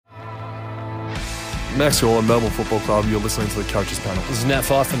Max Orr, Melbourne Football Club. You're listening to the Coaches Panel. This is Nat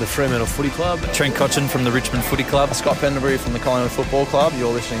Fyfe from the Fremantle Footy Club. Trent Cotchin from the Richmond Footy Club. Scott Pendlebury from the Collingwood Football Club.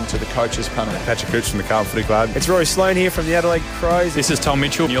 You're listening to the Coaches Panel. Patrick Cooch from the Carlton Footy Club. It's Roy Sloane here from the Adelaide Crows. This is Tom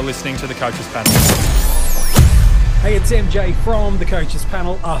Mitchell. You're listening to the Coaches Panel. Hey, it's MJ from the Coaches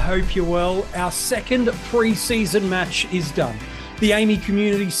Panel. I hope you're well. Our second pre-season match is done. The Amy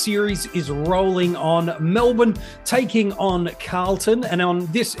Community Series is rolling on. Melbourne taking on Carlton. And on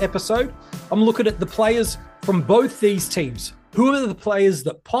this episode, I'm looking at the players from both these teams. Who are the players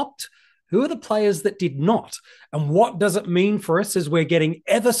that popped? Who are the players that did not? And what does it mean for us as we're getting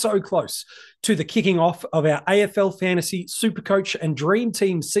ever so close to the kicking off of our AFL Fantasy Supercoach and Dream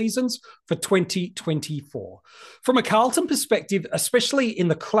Team seasons for 2024? From a Carlton perspective, especially in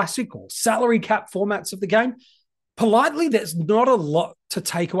the classical salary cap formats of the game, politely, there's not a lot to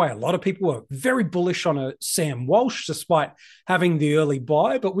take away. A lot of people were very bullish on a Sam Walsh, despite having the early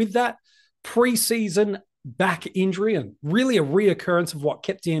bye. But with that preseason back injury and really a reoccurrence of what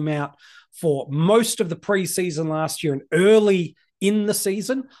kept him out for most of the preseason last year and early in the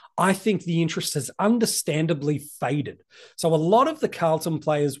season, I think the interest has understandably faded. So a lot of the Carlton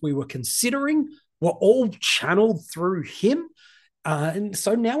players we were considering were all channeled through him. And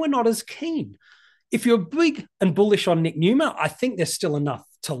so now we're not as keen. If you're big and bullish on Nick Newman, I think there's still enough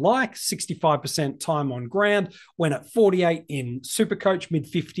to like. 65% time on ground, went at 48 in Supercoach,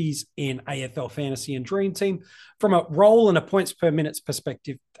 mid-50s in AFL Fantasy and Dream Team. From a role and a points per minutes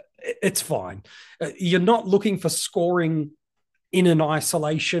perspective, it's fine. You're not looking for scoring in an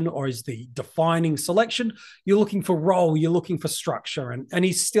isolation or as the defining selection. You're looking for role, you're looking for structure, and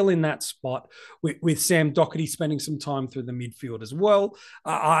he's still in that spot with Sam Docherty spending some time through the midfield as well.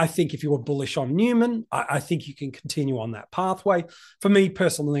 I think if you were bullish on Newman, I think you can continue on that pathway. For me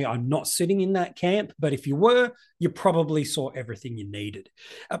personally, I'm not sitting in that camp, but if you were, you probably saw everything you needed.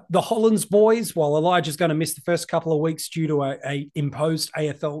 The Hollands boys, while Elijah's going to miss the first couple of weeks due to a imposed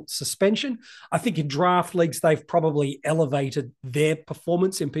AFL suspension, I think in draft leagues, they've probably elevated their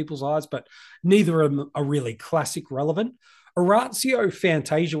performance in people's eyes, but neither of them are really classic relevant. Orazio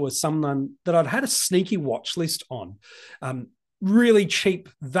Fantasia was someone that I'd had a sneaky watch list on. Really cheap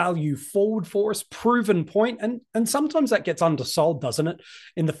value forward for us, proven point, and sometimes that gets undersold, doesn't it?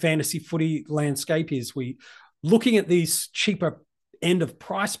 In the fantasy footy landscape, is we looking at these cheaper end of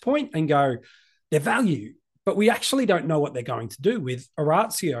price point and go, they're value. But we actually don't know what they're going to do with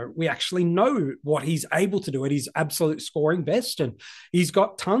Orazio. We actually know what he's able to do at his absolute scoring best. And he's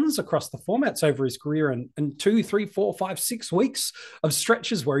got tons across the formats over his career and 2, 3, 4, 5, 6 weeks of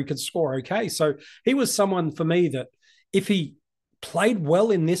stretches where he could score okay. So he was someone for me that if he played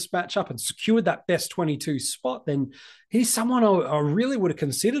well in this matchup and secured that best 22 spot, then he's someone I really would have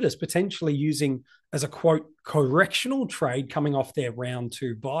considered as potentially using as a, quote, correctional trade coming off their round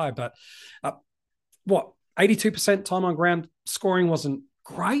 2 bye. But 82% time on ground scoring wasn't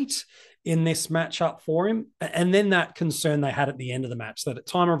great in this matchup for him. And then that concern they had at the end of the match, that at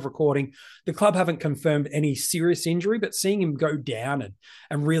time of recording, the club haven't confirmed any serious injury, but seeing him go down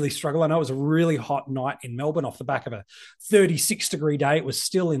and really struggle. I know it was a really hot night in Melbourne off the back of a 36-degree day. It was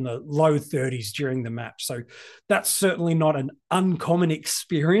still in the low 30s during the match. So that's certainly not an uncommon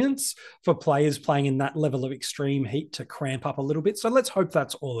experience for players playing in that level of extreme heat to cramp up a little bit. So let's hope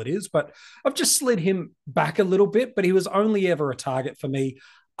that's all it is. But I've just slid him back a little bit, but he was only ever a target for me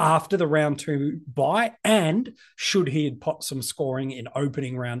after the round 2 bye, and should he had popped some scoring in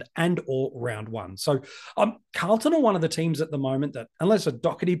opening round and or round 1. So Carlton are one of the teams at the moment that, unless a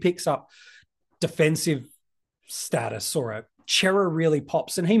Docherty picks up defensive status or a Chera really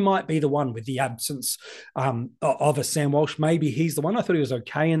pops, and he might be the one with the absence of a Sam Walsh. Maybe he's the one. I thought he was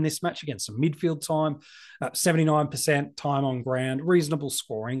okay in this match against some midfield time, 79% time on ground, reasonable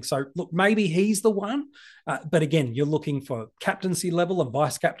scoring. So look, maybe he's the one. But again, you're looking for captaincy level and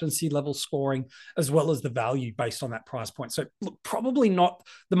vice captaincy level scoring, as well as the value based on that price point. So look, probably not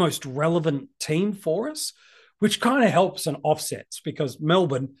the most relevant team for us, which kind of helps and offsets, because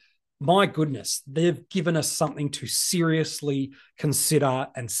Melbourne, my goodness, they've given us something to seriously consider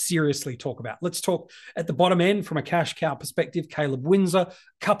and seriously talk about. Let's talk at the bottom end from a cash cow perspective. Caleb Windsor,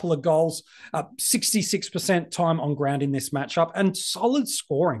 couple of goals, 66% time on ground in this matchup, and solid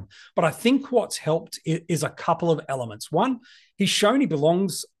scoring. But I think what's helped is a couple of elements. One, he's shown he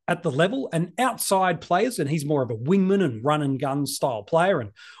belongs at the level and outside players, and he's more of a wingman and run and gun style player.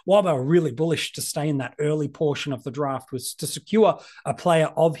 And while they were really bullish to stay in that early portion of the draft was to secure a player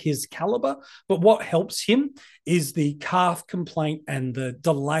of his caliber. But what helps him is the calf complaint and the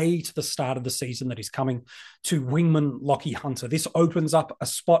delay to the start of the season that is coming to wingman Lockie Hunter. This opens up a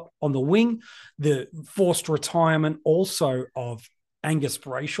spot on the wing, the forced retirement also of Angus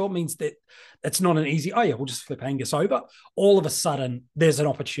Brayshaw means that it's not an easy, oh yeah, we'll just flip Angus over. All of a sudden, there's an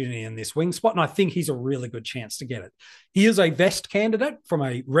opportunity in this wing spot, and I think he's a really good chance to get it. He is a vest candidate from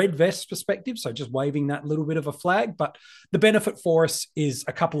a red vest perspective, so just waving that little bit of a flag, but the benefit for us is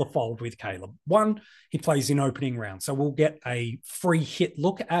a couple of fold with Caleb. One, he plays in opening round, so we'll get a free hit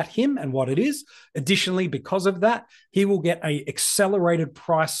look at him and what it is. Additionally, because of that, he will get a accelerated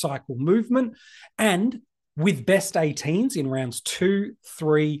price cycle movement, and with best 18s in rounds 2,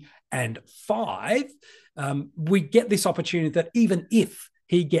 3, and 5, we get this opportunity that even if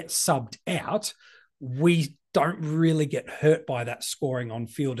he gets subbed out, we don't really get hurt by that scoring on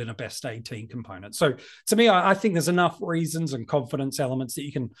field in a best 18 component. So to me, I think there's enough reasons and confidence elements that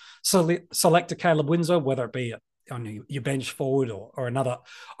you can select a Caleb Windsor, whether it be on your bench forward or another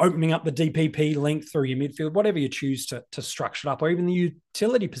opening up the DPP link through your midfield, whatever you choose to structure it up, or even the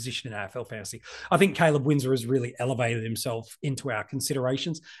utility position in AFL fantasy. I think Caleb Windsor has really elevated himself into our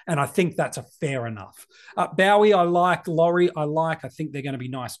considerations, and I think that's a fair enough. Bowie, I like. Laurie, I like. I think they're going to be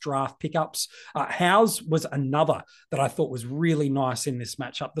nice draft pickups. Howes was another that I thought was really nice in this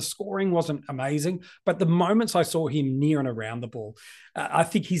matchup. The scoring wasn't amazing, but the moments I saw him near and around the ball, I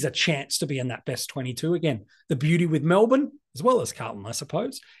think he's a chance to be in that best 22. Again, the beauty with Melbourne, as well as Carlton, I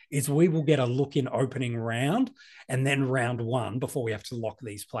suppose, is we will get a look in opening round and then round 1 before we have to lock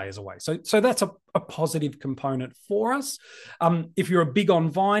these players away. So that's a positive component for us. If you're a big on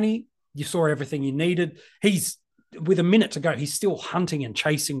Viney, you saw everything you needed. He's, with a minute to go, he's still hunting and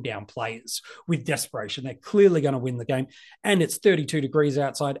chasing down players with desperation. They're clearly going to win the game, and it's 32 degrees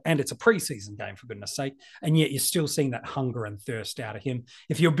outside, and it's a preseason game, for goodness sake, and yet you're still seeing that hunger and thirst out of him.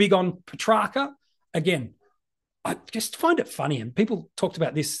 If you're big on Petrarca, again, I just find it funny, and people talked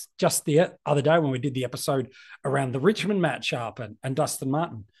about this just the other day when we did the episode around the Richmond matchup and Dustin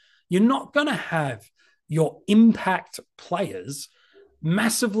Martin. You're not going to have your impact players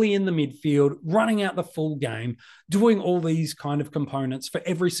massively in the midfield, running out the full game, doing all these kind of components for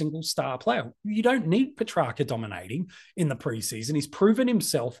every single star player. You don't need Petrarca dominating in the preseason. He's proven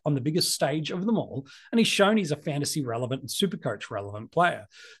himself on the biggest stage of them all, and he's shown he's a fantasy relevant and Supercoach relevant player.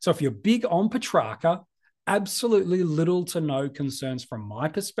 So if you're big on Petrarca, absolutely little to no concerns from my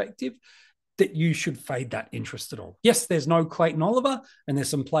perspective that you should fade that interest at all. Yes, there's no Clayton Oliver, and there's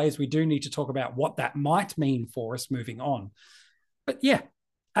some players we do need to talk about what that might mean for us moving on. But yeah,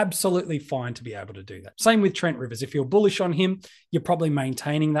 absolutely fine to be able to do that. Same with Trent Rivers. If you're bullish on him, you're probably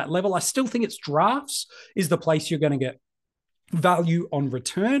maintaining that level. I still think it's drafts is the place you're going to get value on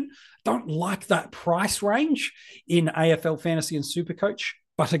return. Don't like that price range in AFL Fantasy and Supercoach.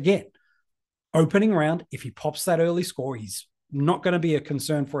 But again, opening round, if he pops that early score, he's not going to be a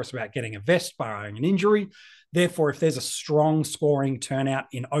concern for us about getting a vest barring an injury. Therefore, if there's a strong scoring turnout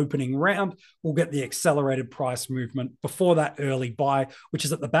in opening round, we'll get the accelerated price movement before that early buy, which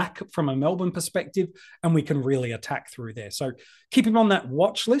is at the back from a Melbourne perspective, and we can really attack through there. So keep him on that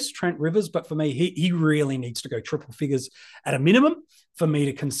watch list, Trent Rivers, but for me, he really needs to go triple figures at a minimum for me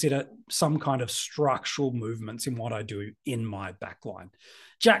to consider some kind of structural movements in what I do in my backline.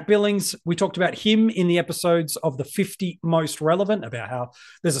 Jack Billings, we talked about him in the episodes of the 50 most relevant, about how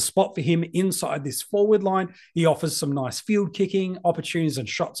there's a spot for him inside this forward line. He offers some nice field kicking opportunities and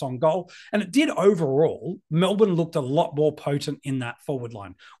shots on goal. And it did overall. Melbourne looked a lot more potent in that forward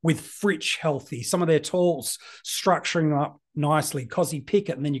line with Fritsch healthy, some of their talls structuring up nicely, Cozzy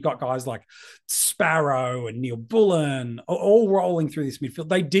Pickett, and then you got guys like Sparrow and Neil Bullen all rolling through this midfield.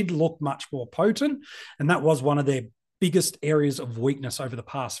 They did look much more potent, and that was one of their biggest areas of weakness over the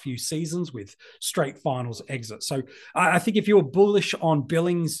past few seasons with straight finals exit. So I think if you're bullish on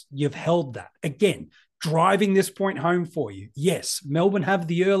Billings, you've held that. Again, driving this point home for you. Yes, Melbourne have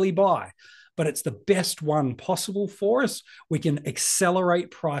the early buy, but it's the best one possible for us. We can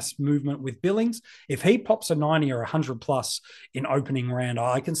accelerate price movement with Billings. If he pops a 90 or 100 plus in opening round,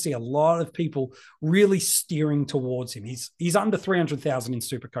 I can see a lot of people really steering towards him. He's under 300,000 in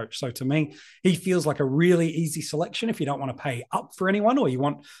Supercoach. So to me, he feels like a really easy selection if you don't want to pay up for anyone, or you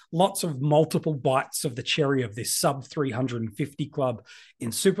want lots of multiple bites of the cherry of this sub 350 club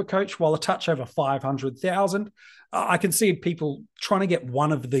in Supercoach, while a touch over 500,000. I can see people trying to get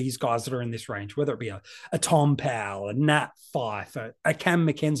one of these guys that are in this range, whether it be a Tom Powell, a Nat Fife, a Cam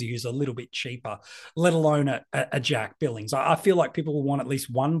McKenzie, who's a little bit cheaper, let alone a Jack Billings. I feel like people will want at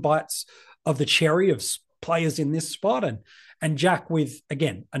least one bites of the cherry of players in this spot. And Jack with,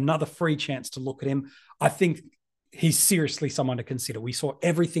 again, another free chance to look at him. I think he's seriously someone to consider. We saw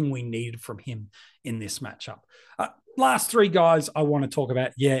everything we needed from him in this matchup. Last three guys I want to talk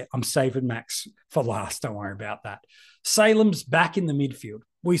about. Yeah, I'm saving Max for last. Don't worry about that. Salem's back in the midfield.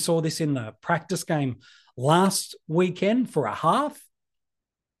 We saw this in the practice game last weekend for a half.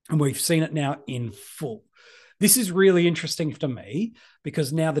 And we've seen it now in full. This is really interesting to me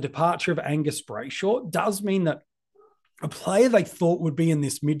because now the departure of Angus Brayshaw does mean that a player they thought would be in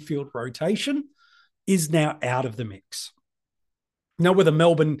this midfield rotation is now out of the mix. Now, whether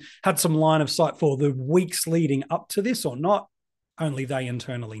Melbourne had some line of sight for the weeks leading up to this or not, only they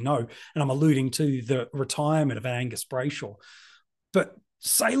internally know. And I'm alluding to the retirement of Angus Brayshaw. But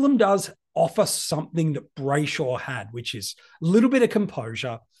Salem does offer something that Brayshaw had, which is a little bit of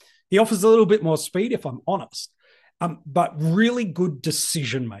composure. He offers a little bit more speed, if I'm honest, but really good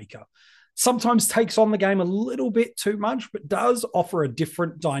decision maker. Sometimes takes on the game a little bit too much, but does offer a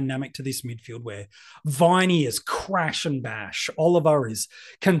different dynamic to this midfield where Viney is crash and bash. Oliver is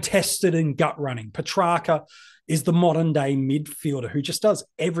contested and gut running. Petrarca is the modern day midfielder who just does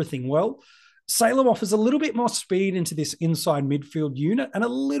everything well. Salem offers a little bit more speed into this inside midfield unit and a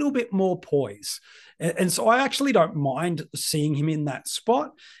little bit more poise. And so I actually don't mind seeing him in that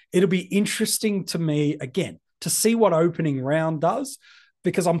spot. It'll be interesting to me, again, to see what opening round does,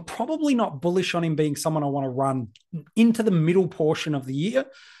 because I'm probably not bullish on him being someone I want to run into the middle portion of the year.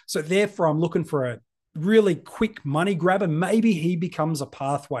 So therefore, I'm looking for a really quick money grab, and maybe he becomes a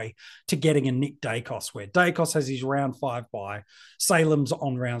pathway to getting a Nick Dacos, where Dacos has his round 5 bye, Salem's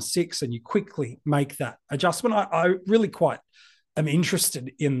on round 6, and you quickly make that adjustment. I really quite am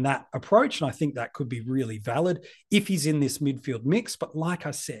interested in that approach, and I think that could be really valid if he's in this midfield mix. But like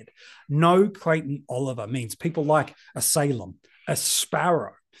I said, no Clayton Oliver means people like a Salem, a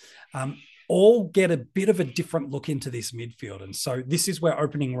Sparrow, all get a bit of a different look into this midfield. And so this is where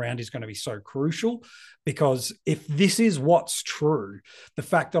opening round is going to be so crucial, because if this is what's true, the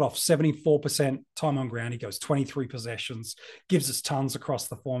fact that off 74% time on ground, he goes 23 possessions, gives us tons across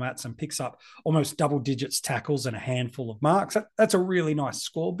the formats and picks up almost double digits tackles and a handful of marks. That's a really nice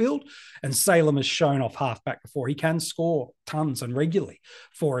score build. And Salem has shown off halfback before he can score tons and regularly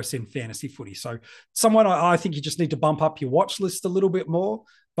for us in fantasy footy. So someone I think you just need to bump up your watch list a little bit more,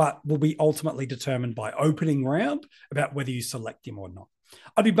 but will be ultimately determined by opening round about whether you select him or not.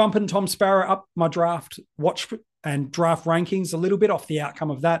 I'd be bumping Tom Sparrow up my draft watch and draft rankings a little bit off the outcome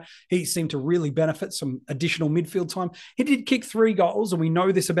of that. He seemed to really benefit some additional midfield time. He did kick 3 goals, and we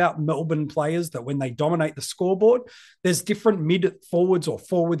know this about Melbourne players, that when they dominate the scoreboard, there's different mid forwards or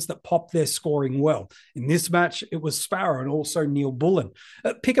forwards that pop their scoring well. In this match, it was Sparrow and also Neil Bullen.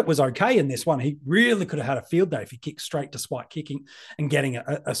 Pickett was okay in this one. He really could have had a field day if he kicked straight despite kicking and getting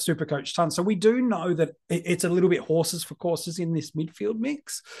a super coach ton. So we do know that it's a little bit horses for courses in this midfield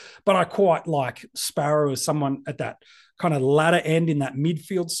mix, but I quite like Sparrow as someone at that kind of latter end in that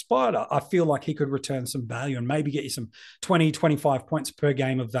midfield spot. I feel like he could return some value and maybe get you some 20, 25 points per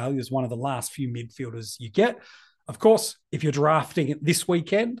game of value as one of the last few midfielders you get. Of course, if you're drafting it this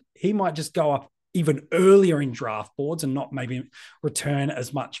weekend, he might just go up even earlier in draft boards and not maybe return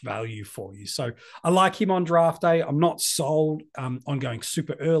as much value for you. So I like him on draft day. I'm not sold on going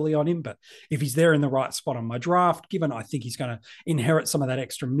super early on him, but if he's there in the right spot on my draft, given I think he's going to inherit some of that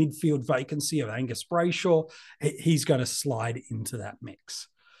extra midfield vacancy of Angus Brayshaw, he's going to slide into that mix.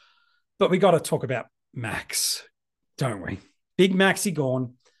 But we got to talk about Max, don't we? Big Maxi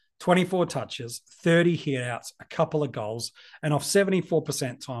gone. 24 touches, 30 hitouts, a couple of goals, and off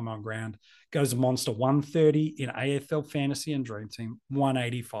 74% time on ground, goes a monster 130 in AFL Fantasy and Dream Team,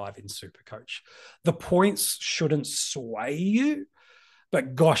 185 in Supercoach. The points shouldn't sway you,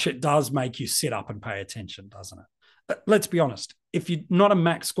 but gosh, it does make you sit up and pay attention, doesn't it? But let's be honest, if you're not a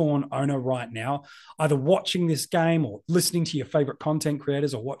Max Gawn owner right now, either watching this game or listening to your favorite content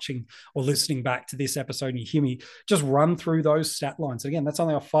creators or watching or listening back to this episode and you hear me just run through those stat lines. Again, that's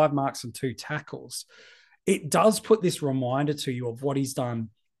only off 5 marks and 2 tackles. It does put this reminder to you of what he's done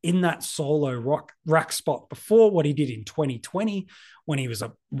in that solo ruck spot before, what he did in 2020 when he was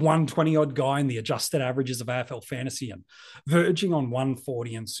a 120-odd guy in the adjusted averages of AFL Fantasy and verging on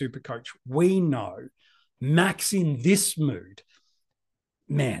 140 in Supercoach. We know Max in this mood,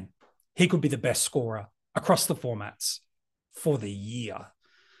 man, he could be the best scorer across the formats for the year.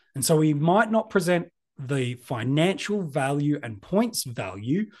 And so he might not present the financial value and points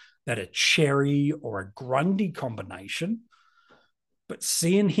value that a Cherry or a Grundy combination, but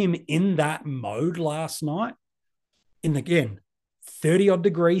seeing him in that mode last night, in again, 30-odd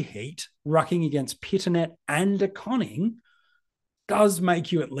degree heat, rucking against Pitternet and De Conning, does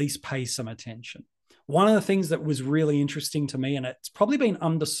make you at least pay some attention. One of the things that was really interesting to me, and it's probably been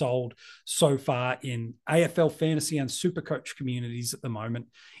undersold so far in AFL Fantasy and Supercoach communities at the moment,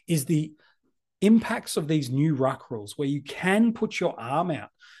 is the impacts of these new ruck rules where you can put your arm out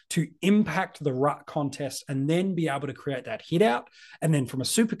to impact the ruck contest and then be able to create that hit out. And then from a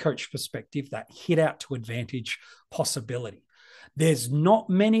Supercoach perspective, that hit out to advantage possibility. There's not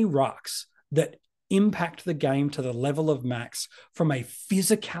many rucks that impact the game to the level of Max from a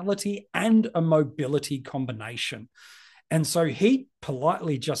physicality and a mobility combination. And so he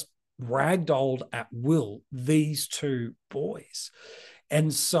politely just ragdolled at will these two boys.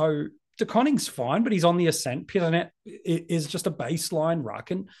 And so DeConning's fine, but he's on the ascent. Pilanet is just a baseline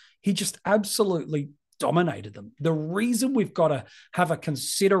ruck, and he just absolutely dominated them. The reason we've got to have a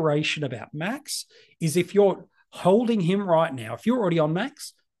consideration about Max is if you're holding him right now, if you're already on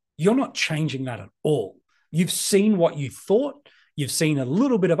Max, you're not changing that at all. You've seen what you thought, you've seen a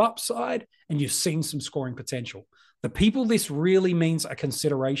little bit of upside, and you've seen some scoring potential. The people this really means a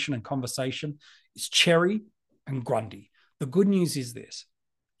consideration and conversation is Cherry and Grundy. The good news is this: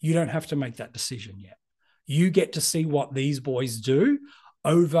 you don't have to make that decision yet. You get to see what these boys do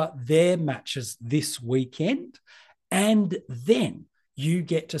over their matches this weekend, and then you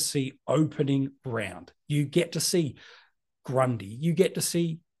get to see opening round. You get to see Grundy. You get to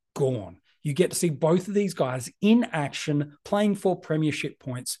see Gawn. You get to see both of these guys in action playing for premiership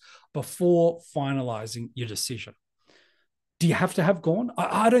points before finalising your decision. Do you have to have Gawn?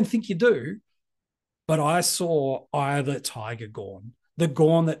 I don't think you do, but I saw either Tiger Gawn, the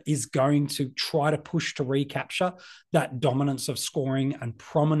Gawn that is going to try to push to recapture that dominance of scoring and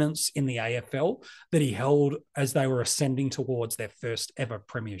prominence in the AFL that he held as they were ascending towards their first ever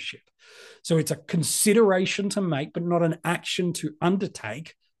premiership. So it's a consideration to make, but not an action to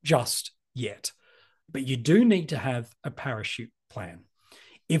undertake just yet. But you do need to have a parachute plan.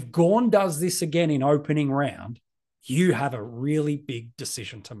 If Gawn does this again in opening round, you have a really big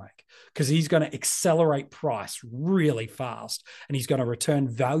decision to make, because he's going to accelerate price really fast and he's going to return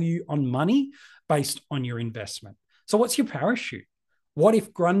value on money based on your investment. So what's your parachute? What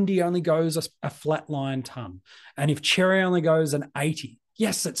if Grundy only goes a flat line ton? And if Cherry only goes an 80?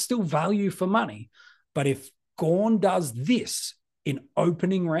 Yes, it's still value for money. But if Gawn does this in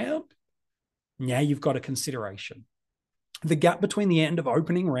opening round, now you've got a consideration. The gap between the end of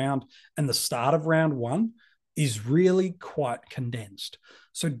opening round and the start of round one is really quite condensed.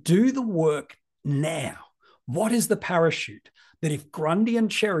 So do the work now. What is the parachute that if Grundy and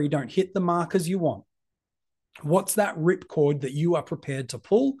Cherry don't hit the markers you want, what's that ripcord that you are prepared to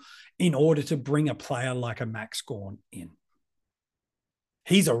pull in order to bring a player like a Max Gawn in?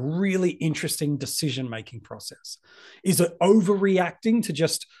 He's a really interesting decision-making process. Is it overreacting to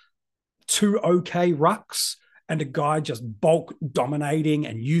just two okay rucks and a guy just bulk dominating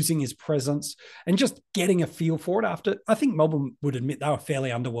and using his presence and just getting a feel for it after? I think Melbourne would admit they were fairly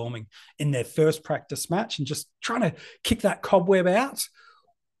underwhelming in their first practice match and just trying to kick that cobweb out.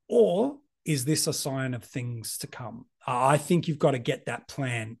 Or is this a sign of things to come? I think you've got to get that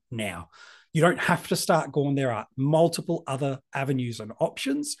plan now. You don't have to start Gawn. There are multiple other avenues and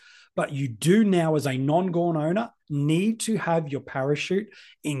options, but you do now, as a non-Gawn owner, need to have your parachute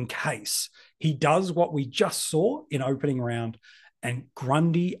in case he does what we just saw in opening round and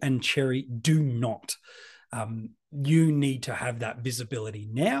Grundy and Cherry do not. You need to have that visibility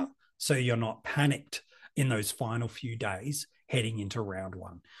now so you're not panicked in those final few days heading into round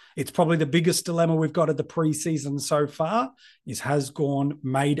one. It's probably the biggest dilemma we've got at the preseason so far is, has Gawn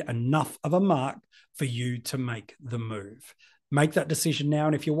made enough of a mark for you to make the move? Make that decision now.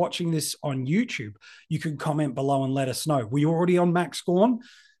 And if you're watching this on YouTube, you can comment below and let us know. Were you already on Max Gawn?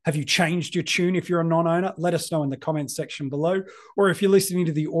 Have you changed your tune if you're a non-owner? Let us know in the comments section below. Or if you're listening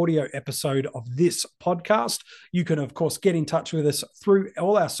to the audio episode of this podcast, you can, of course, get in touch with us through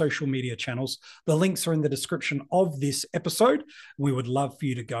all our social media channels. The links are in the description of this episode. We would love for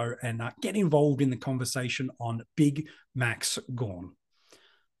you to go and get involved in the conversation on Big Max Gawn.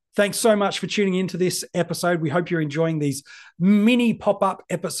 Thanks so much for tuning into this episode. We hope you're enjoying these mini pop-up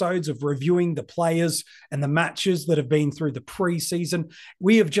episodes of reviewing the players and the matches that have been through the preseason.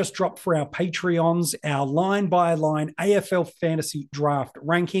 We have just dropped for our Patreons our line-by-line AFL fantasy draft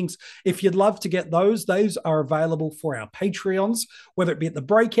rankings. If you'd love to get those are available for our Patreons, whether it be at the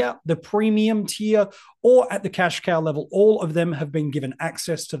breakout, the premium tier, or at the cash cow level. All of them have been given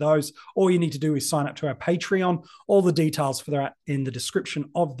access to those. All you need to do is sign up to our Patreon. All the details for that in the description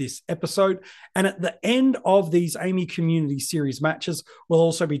of this episode. And at the end of these Amy Community Series matches, we'll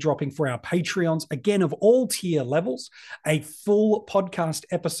also be dropping for our Patreons, again, of all tier levels, a full podcast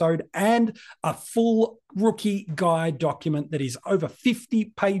episode and a full rookie guide document that is over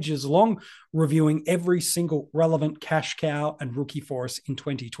 50 pages long, reviewing every single relevant cash cow and rookie for us in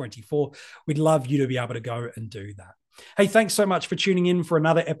 2024. We'd love you to be able to go and do that. Hey, thanks so much for tuning in for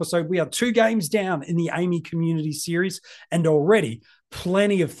another episode. We are 2 games down in the Amy Community Series, and already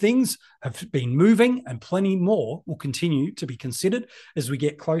plenty of things have been moving and plenty more will continue to be considered as we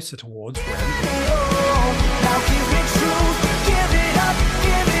get closer towards round 1.